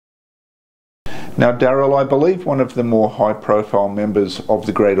Now, Darryl, I believe one of the more high-profile members of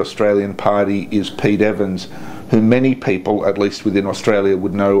the Great Australian Party is Pete Evans, who many people, at least within Australia,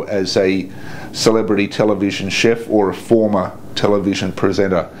 would know as a celebrity television chef or a former television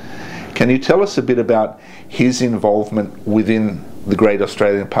presenter. Can you tell us a bit about his involvement within the Great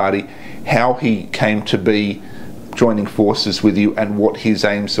Australian Party, how he came to be joining forces with you, and what his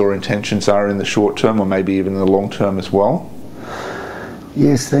aims or intentions are in the short term, or maybe even in the long term as well?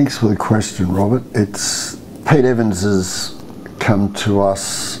 Yes, thanks for the question, Robert. Pete Evans has come to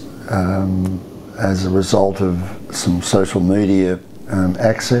us as a result of some social media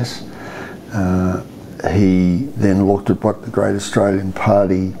access. He then looked at what the Great Australian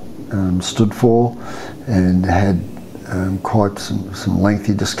Party stood for and had quite some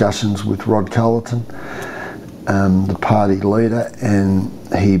lengthy discussions with Rod Cullerton, the party leader, and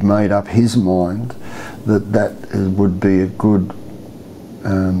he made up his mind that would be a good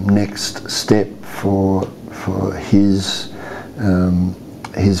next step for his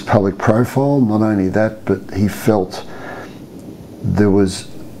public profile. Not only that, but he felt there was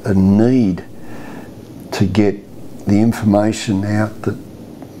a need to get the information out that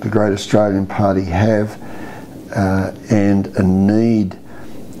the Great Australian Party have, and a need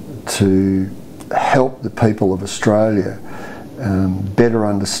to help the people of Australia better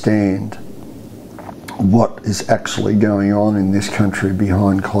understand what is actually going on in this country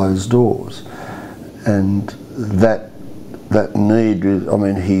behind closed doors. And that need, I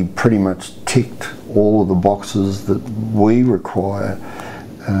mean, he pretty much ticked all of the boxes that we require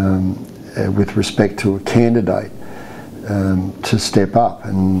with respect to a candidate to step up,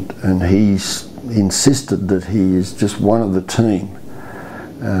 and he's insisted that he is just one of the team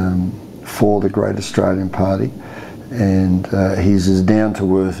for the Great Australian Party, and he's as down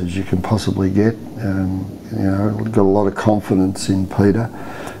to earth as you can possibly get. You know, got a lot of confidence in Peter,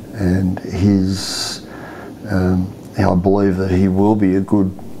 and I believe that he will be a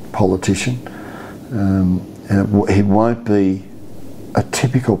good politician, and he won't be a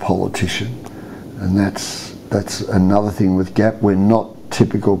typical politician, and that's another thing with GAP. We're not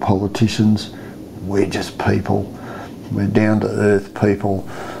typical politicians. We're just people. We're down to earth people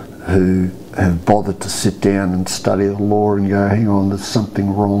who have bothered to sit down and study the law and go, hang on, there's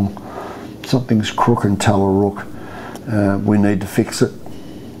something wrong. Something's crook and tell a rook. We need to fix it.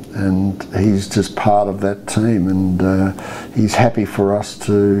 And he's just part of that team, and he's happy for us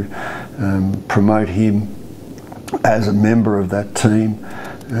to promote him as a member of that team.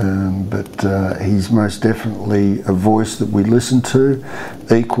 But he's most definitely a voice that we listen to,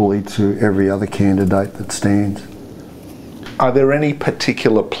 equally to every other candidate that stands. Are there any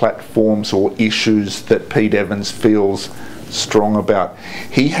particular platforms or issues that Pete Evans feels strong about?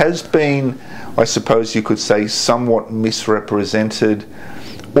 He has been, I suppose you could say, somewhat misrepresented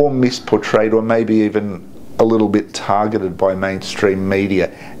or misportrayed, or maybe even a little bit targeted by mainstream media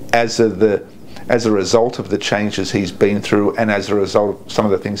as a result of the changes he's been through, and as a result of some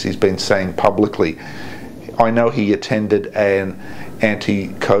of the things he's been saying publicly. I know he attended an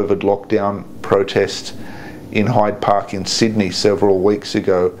anti-COVID lockdown protest in Hyde Park in Sydney several weeks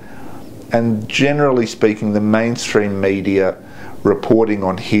ago, and generally speaking, the mainstream media reporting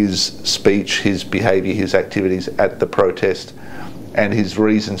on his speech, his behaviour, his activities at the protest, and his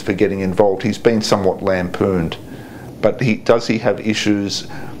reasons for getting involved, he's been somewhat lampooned. But does he have issues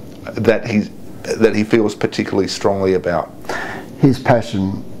that he feels particularly strongly about? His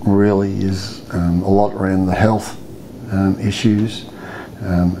passion really is a lot around the health issues,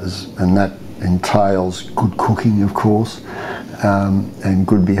 and that entails good cooking, of course, and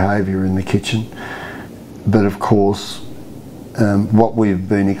good behaviour in the kitchen. But of course, what we've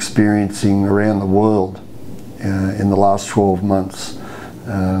been experiencing around the world in the last 12 months,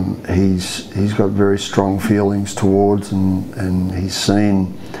 he's got very strong feelings towards, and he's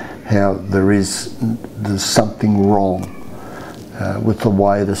seen how there's something wrong with the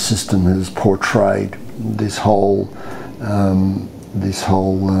way the system has portrayed this whole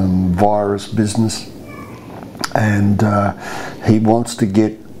virus business, and he wants to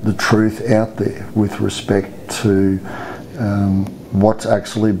get the truth out there with respect to what's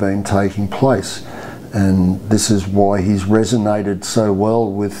actually been taking place. And this is why he's resonated so well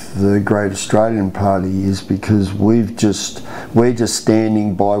with the Great Australian Party, is because we're just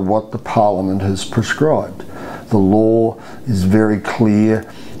standing by what the Parliament has prescribed. The law is very clear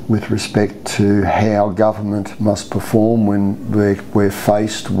with respect to how government must perform when we're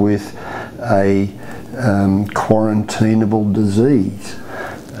faced with a quarantinable disease,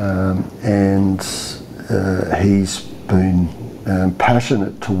 and he's been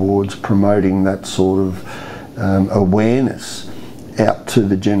passionate towards promoting that sort of awareness out to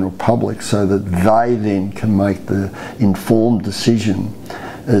the general public so that they then can make the informed decision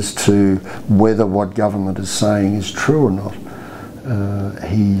as to whether what government is saying is true or not.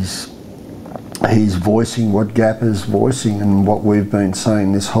 He's voicing what GAP is voicing and what we've been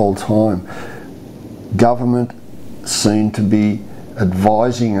saying this whole time. Government seem to be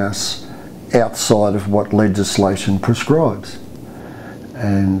advising us outside of what legislation prescribes.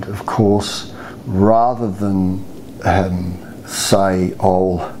 And of course, rather than say,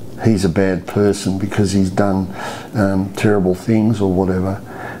 oh, he's a bad person because he's done terrible things or whatever,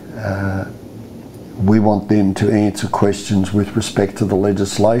 we want them to answer questions with respect to the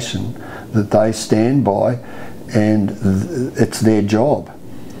legislation that they stand by, and it's their job.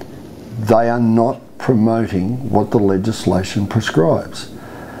 They are not promoting what the legislation prescribes.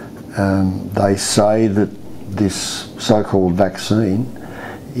 They say that this so-called vaccine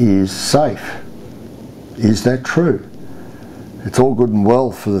is safe. Is that true? It's all good and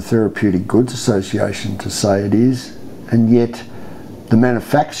well for the Therapeutic Goods Association to say it is, and yet the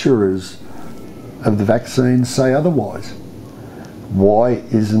manufacturers of the vaccines say otherwise. Why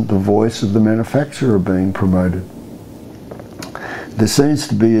isn't the voice of the manufacturer being promoted? There seems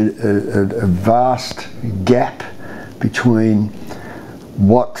to be a vast gap between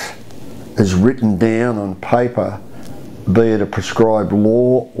what is written down on paper, be it a prescribed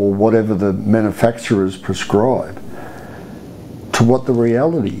law or whatever the manufacturers prescribe, to what the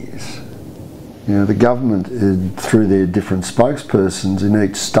reality is. You know, the government, through their different spokespersons in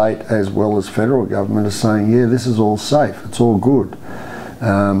each state as well as federal government, are saying, yeah, this is all safe, it's all good.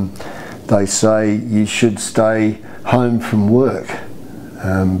 They say you should stay home from work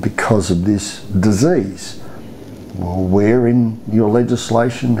because of this disease. Well, where in your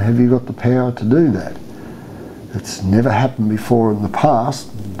legislation have you got the power to do that? It's never happened before in the past.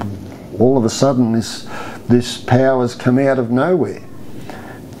 All of a sudden this power has come out of nowhere.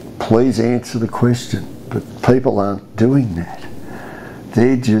 Please answer the question. But people aren't doing that.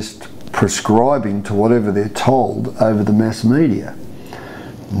 They're just prescribing to whatever they're told over the mass media.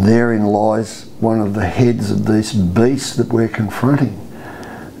 Therein lies one of the heads of this beast that we're confronting,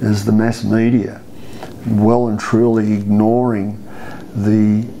 is the mass media, well and truly ignoring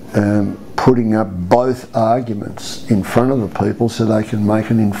the putting up both arguments in front of the people so they can make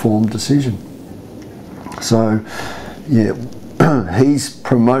an informed decision. So, yeah, he's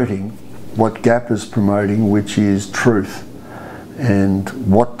promoting what GAP is promoting, which is truth. And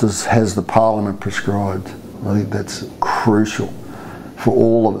what has the Parliament prescribed? I think that's crucial for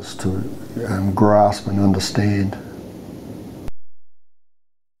all of us to grasp and understand.